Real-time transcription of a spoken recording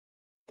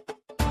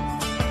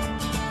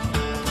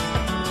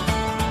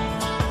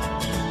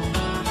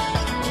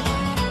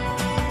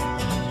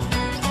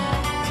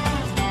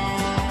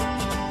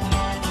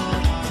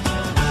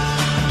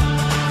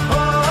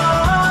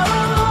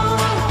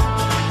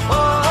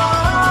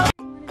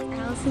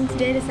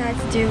today I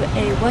decided to do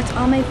a what's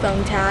on my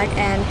phone tag,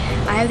 and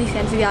I have the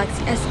Samsung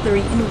Galaxy S3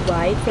 in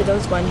white for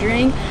those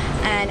wondering.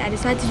 And I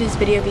decided to do this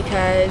video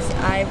because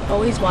I've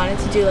always wanted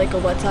to do like a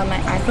what's on my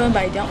iPhone,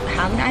 but I don't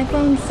have an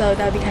iPhone, so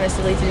that would be kind of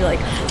silly to do like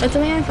what's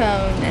on my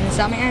iPhone and it's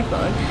not my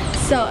iPhone.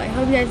 So I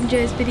hope you guys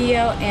enjoy this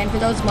video, and for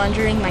those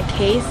wondering, my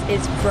case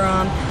is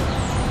from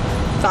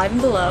Five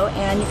and Below,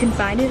 and you can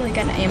find it like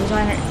on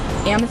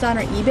Amazon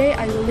or eBay.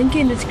 I will link it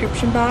in the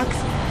description box.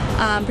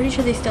 I'm pretty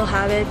sure they still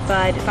have it,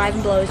 but Five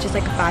and Below is just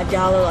like a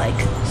 $5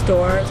 like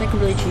store. It's like a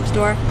really cheap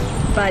store.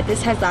 But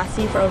this has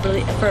lasted for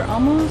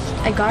almost,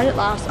 I got it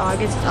last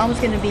August. It's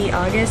almost going to be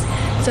August,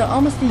 so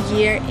almost a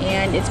year,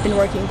 and it's been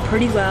working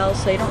pretty well.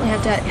 So you don't really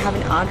have to have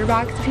an outer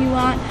box if you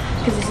want,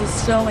 because this is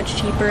so much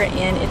cheaper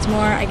and it's more,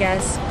 I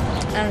guess,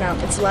 I don't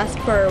know, it's less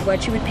for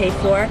what you would pay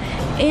for,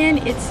 and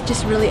it's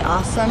just really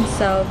awesome.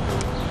 So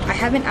I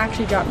haven't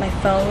actually dropped my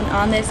phone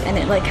on this and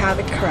it like have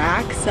a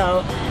crack,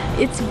 so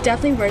it's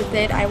definitely worth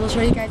it. I will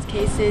show you guys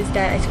cases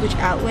that I switch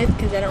out with,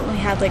 because I don't really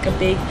have like a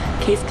big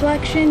case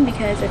collection,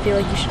 because I feel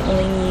like you should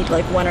only need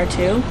like one or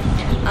two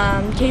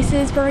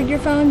cases for your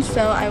phone.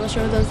 So I will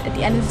show those at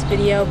the end of this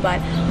video, but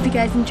hope you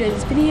guys enjoy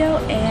this video,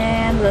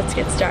 and let's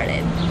get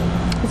started,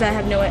 because I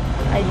have no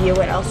idea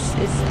what else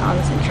is on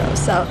this intro.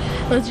 So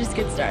let's just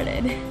get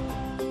started.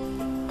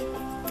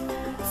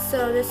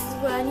 So this is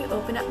when you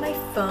open up my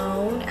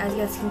phone. As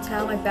you guys can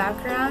tell, my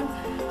background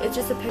is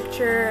just a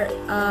picture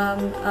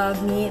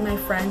of me and my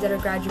friends at our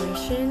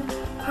graduation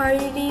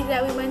party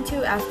that we went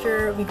to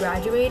after we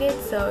graduated.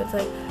 So it's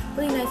like a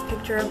really nice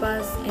picture of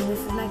us, and this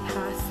is my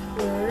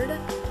password.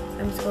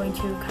 I'm just going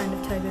to kind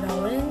of type it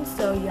all in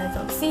so you guys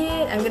don't see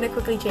it. I'm going to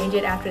quickly change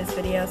it after this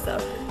video so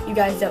you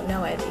guys don't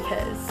know it,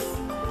 because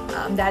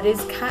that is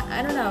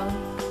I don't know,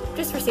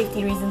 just for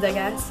safety reasons, I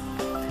guess.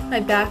 My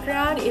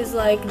background is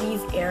like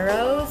these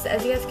arrows,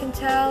 as you guys can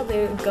tell,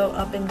 they go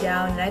up and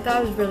down, and I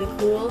thought it was really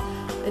cool.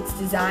 It's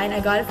design.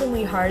 I got it from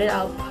We Heart It.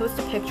 I'll post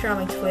a picture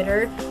on my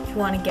Twitter if you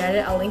want to get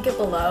it. I'll link it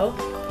below.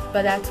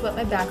 But that's what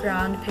my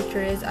background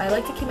picture is. I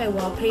like to keep my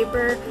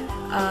wallpaper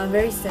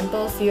very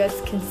simple so you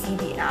guys can see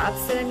the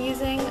apps that I'm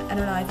using. I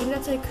don't know, I think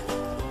that's like,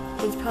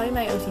 it's probably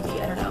my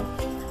OCD, I don't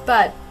know.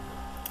 But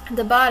at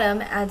the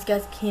bottom, as you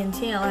guys can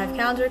tell, I have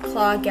calendar,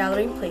 clock,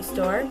 gallery, and Play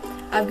Store.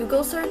 I have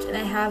Google search, and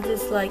I have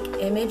this like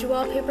image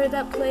wallpaper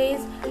that plays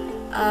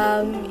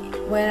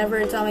whenever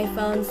it's on my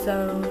phone.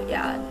 So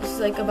yeah, just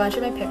like a bunch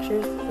of my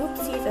pictures.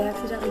 Oopsies, I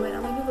accidentally went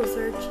on my Google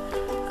search.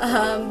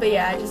 But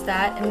yeah, just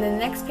that. And then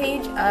the next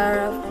page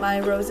are my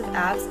rows of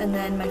apps, and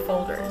then my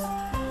folders.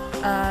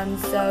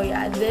 So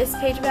yeah, this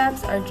page of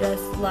apps are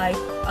just like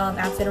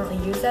apps I don't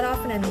really use that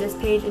often, and this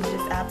page is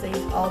just apps I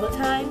use all the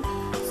time.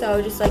 So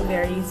it just like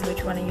varies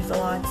which one I use a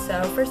lot.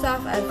 So first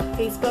off, I have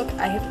Facebook,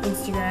 I have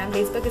Instagram.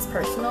 Facebook is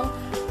personal,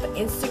 but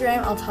Instagram,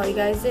 I'll tell you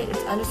guys it. It's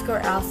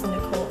 _ Allison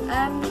Nicole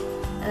M,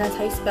 and that's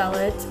how you spell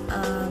it.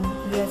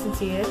 You guys can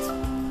see it.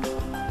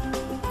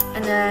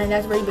 And then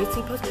that's where you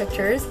basically post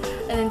pictures.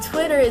 And then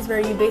Twitter is where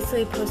you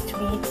basically post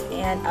tweets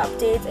and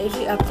updates. I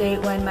usually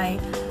update when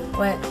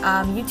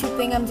YouTube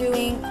thing I'm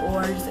doing,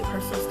 or just like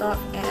personal stuff.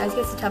 And as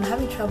you guys can tell, I'm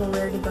having trouble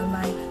where to go to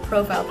my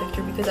profile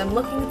picture, because I'm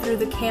looking through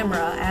the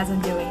camera as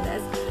I'm doing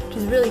this, which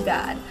is really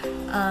bad.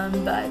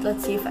 But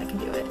let's see if I can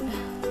do it.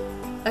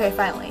 Okay,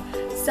 finally.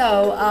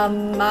 So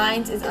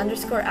mine is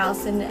 _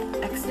 Allison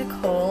X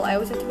Nicole. I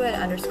always have to put an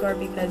underscore,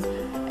 because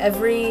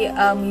every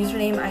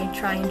username I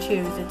try and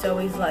choose, it's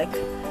always like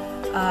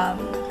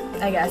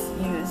I guess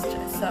used.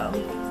 So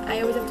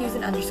I always have to use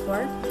an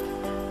underscore.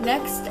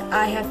 Next,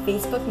 I have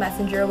Facebook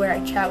Messenger, where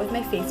I chat with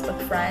my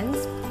Facebook friends.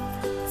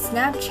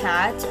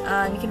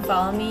 Snapchat, you can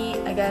follow me,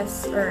 I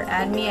guess, or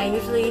add me. I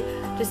usually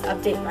just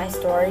update my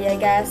story, I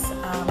guess,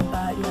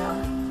 but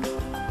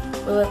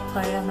yeah. Will it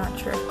play? I'm not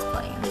sure if it's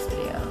playing in this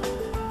video.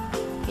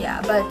 Yeah,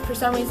 but for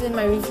some reason,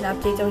 my recent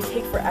updates always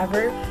take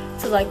forever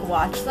to like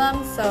watch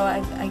them, so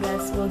I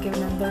guess we'll give it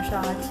another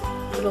shot.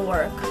 It'll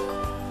work.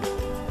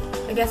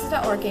 I guess it's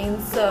not working,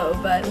 so,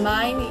 but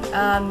mine,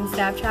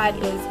 Snapchat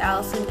is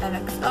Allison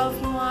MXO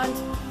if you want.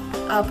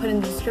 I'll put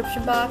in the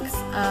description box.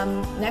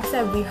 Next I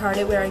have We Heart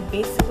It, where it's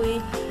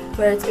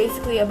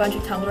basically a bunch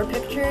of Tumblr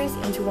pictures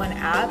into one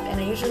app, and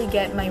I usually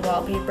get my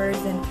wallpapers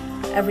and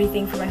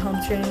everything for my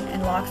home screen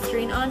and lock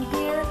screen on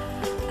here,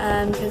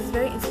 because it's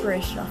very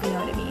inspirational, if you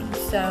know what I mean.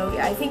 So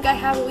yeah, I think I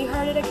have a We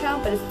Heart It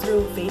account, but it's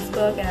through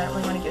Facebook, and I don't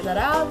really want to give that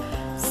out.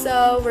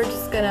 So we're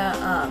just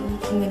gonna,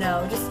 you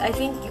know, I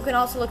think you can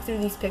also look through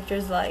these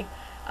pictures like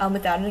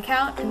without an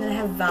account. And then I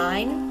have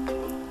Vine,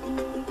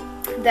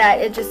 that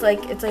it's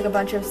like a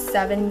bunch of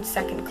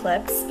 7-second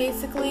clips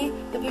basically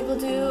that people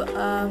do,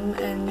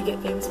 and you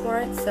get famous for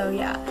it. So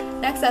yeah.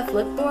 Next I have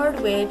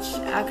Flipboard, which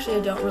actually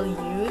I don't really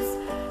use.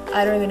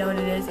 I don't even know what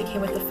it is. It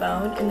came with the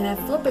phone. And then I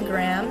have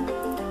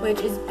Flipagram, which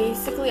is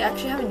basically,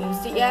 actually I haven't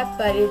used it yet,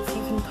 but it's,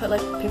 you can put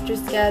like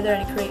pictures together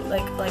and create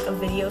like a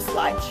video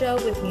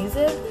slideshow with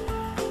music.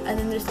 And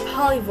then there's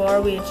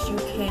Polyvore, which you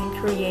can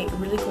create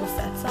really cool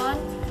sets on.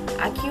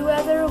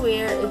 AccuWeather,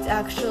 where it's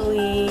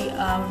actually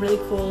a really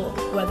cool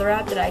weather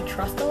app that I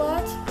trust a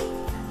lot.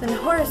 Then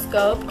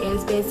horoscope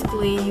is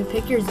basically you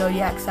pick your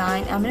zodiac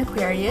sign. I'm an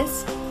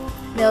Aquarius.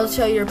 It'll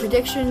show your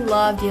prediction,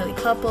 love, daily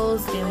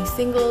couples, daily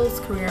singles,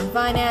 career and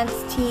finance,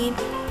 teen,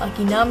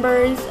 lucky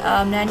numbers,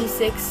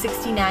 96,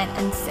 69,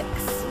 and 6.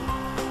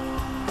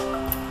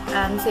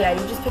 So yeah,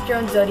 you just pick your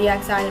own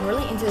zodiac sign. I'm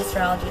really into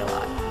astrology a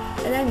lot.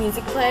 And then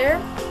music player,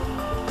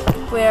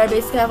 where I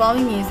basically have all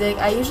my music.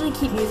 I usually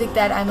keep music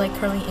that I'm like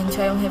currently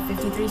into. I only have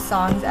 53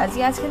 songs, as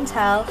you guys can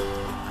tell.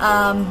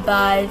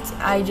 But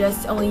I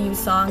just only use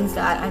songs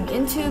that I'm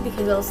into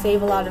because it'll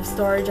save a lot of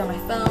storage on my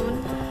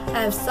phone.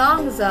 I have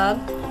xoxo,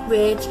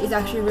 which is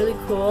actually really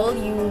cool.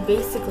 You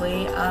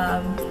basically,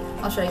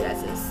 I'll show you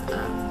guys this.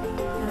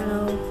 I don't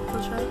know,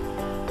 I'll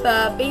try.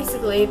 But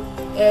basically,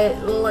 it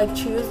will like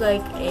choose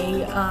like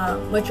a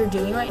what you're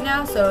doing right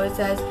now. So it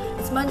says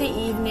it's Monday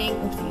evening.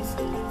 Oopsies.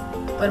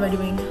 What am I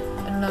doing?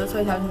 I don't know. That's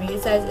what it's happening to me.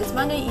 It says it's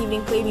Monday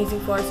evening. Play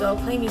music for. So I'll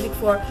play music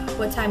for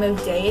what time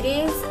of day it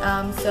is.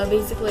 So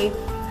basically,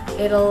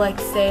 it'll like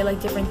say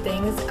like different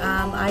things.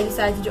 I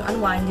decided to do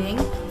unwinding,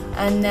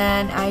 and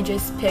then I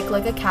just pick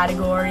like a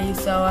category.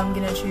 So I'm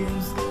gonna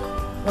choose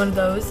one of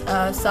those,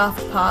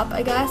 soft pop,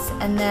 I guess,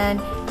 and then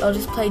it'll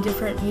just play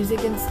different music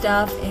and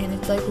stuff, and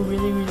it's like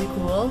really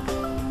cool.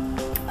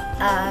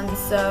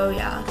 So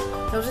yeah,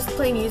 it'll just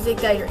play music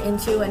that you're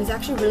into, and it's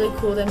actually really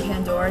cooler than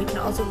Pandora. You can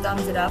also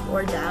thumbs it up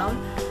or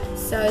down.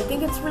 So I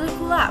think it's a really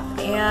cool app,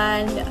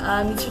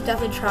 and you should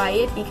definitely try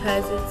it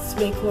because it's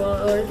way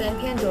cooler than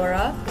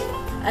Pandora.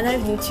 And I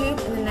have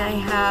YouTube, and then I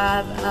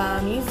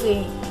have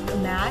Music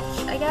Match,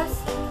 I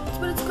guess that's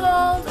what it's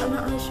called. I'm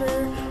not really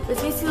sure. But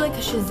it's basically like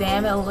a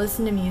Shazam. It'll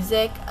listen to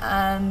music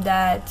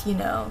that, you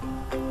know,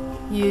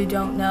 you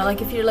don't know.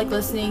 Like if you're like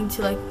listening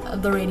to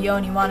like the radio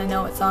and you want to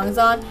know what song is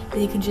on,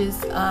 then you can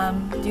just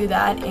do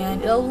that,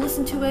 and it'll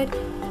listen to it,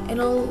 and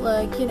it'll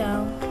like, you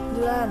know,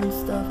 do that and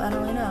stuff. I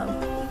don't really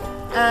know.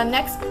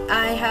 Next,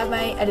 I have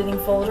my editing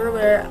folder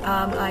where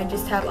I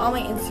just have all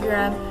my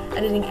Instagram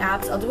editing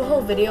apps. I'll do a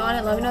whole video on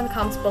it. Let me know in the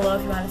comments below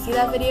if you want to see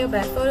that video. But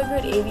I have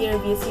PhotoGrid, Aviator,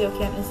 VSCO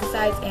Cam,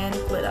 InstaSize, and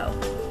Flitto.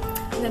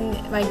 And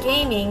then my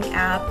gaming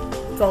app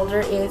folder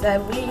is I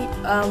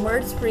have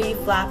Words Free,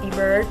 Flappy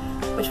Bird,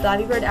 which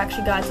Flappy Bird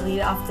actually got deleted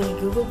off the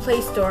Google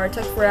Play Store. It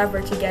took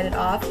forever to get it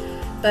off,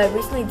 but it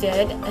recently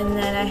did. And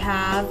then I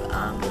have,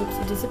 oops,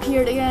 it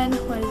disappeared again.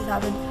 Why does this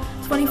happen?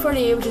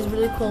 2048, which is a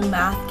really cool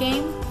math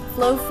game.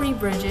 Flow Free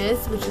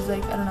Bridges, which is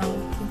like, I don't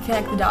know, you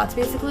connect the dots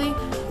basically.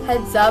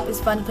 Heads Up is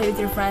fun to play with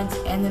your friends.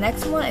 And the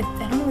next one, I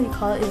don't know what you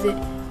call it, is it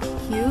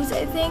Hues,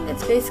 I think?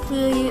 It's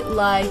basically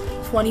like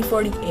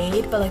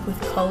 2048, but like with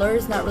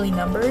colors, not really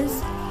numbers.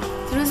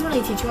 So it doesn't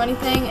really teach you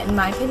anything, in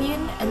my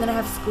opinion. And then I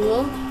have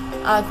School,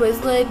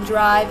 Quizlet,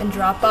 Drive, and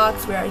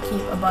Dropbox, where I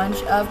keep a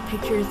bunch of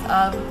pictures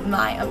of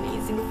my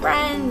amazing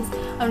friends.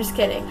 I'm just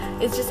kidding.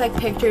 It's just like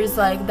pictures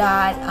like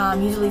that,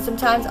 usually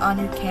sometimes on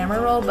your camera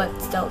roll, but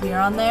still we're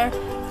on there.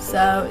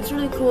 So it's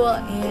really cool,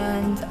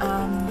 and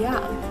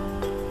yeah.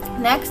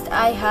 Next,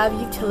 I have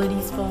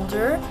Utilities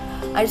folder.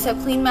 I just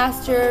have Clean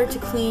Master to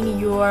clean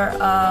your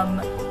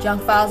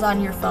junk files on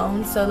your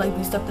phone, so like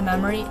boost up the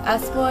memory.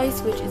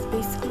 S-Voice, which is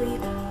basically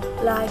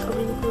like a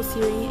really cool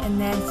Siri, and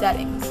then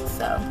Settings.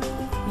 So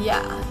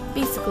yeah,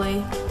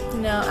 basically,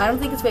 you know, I don't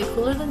think it's way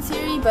cooler than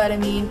Siri, but I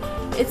mean,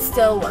 it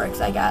still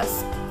works, I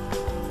guess.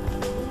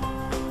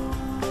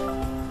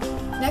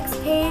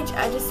 Next page,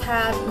 I just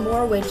have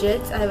more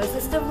widgets. I have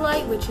Assistive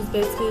Light, which is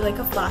basically like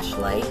a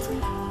flashlight.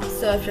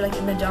 So if you're like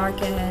in the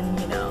dark and,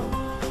 you know,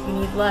 you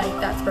need light,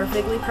 that's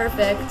perfectly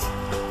perfect.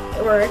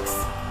 It works.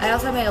 I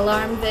also have my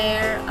alarm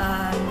there,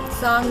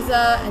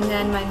 xoxo, and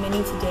then my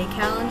mini today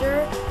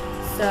calendar.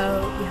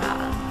 So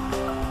yeah,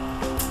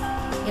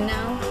 you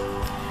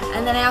know.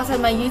 And then I also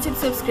have my YouTube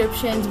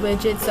subscriptions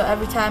widget. So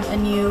every time a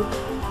new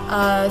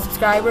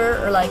subscriber,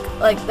 or like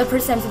the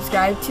person I'm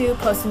subscribed to,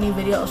 post a new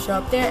video, it'll show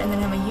up there. And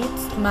then I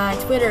have my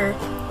Twitter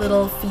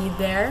little feed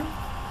there,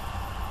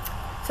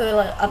 so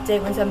it'll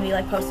update when somebody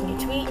like posts a new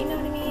tweet, you know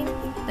what I mean?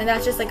 And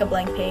that's just like a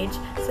blank page.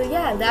 So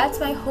yeah, that's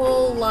my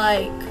whole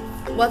like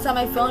what's on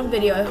my phone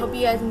video. I hope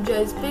you guys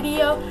enjoyed this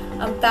video.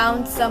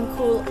 Found some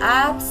cool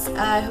apps.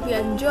 I hope you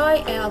guys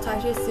enjoy, and I'll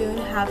talk to you soon.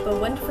 Have a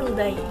wonderful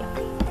day.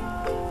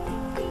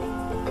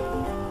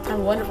 Have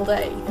a wonderful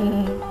day.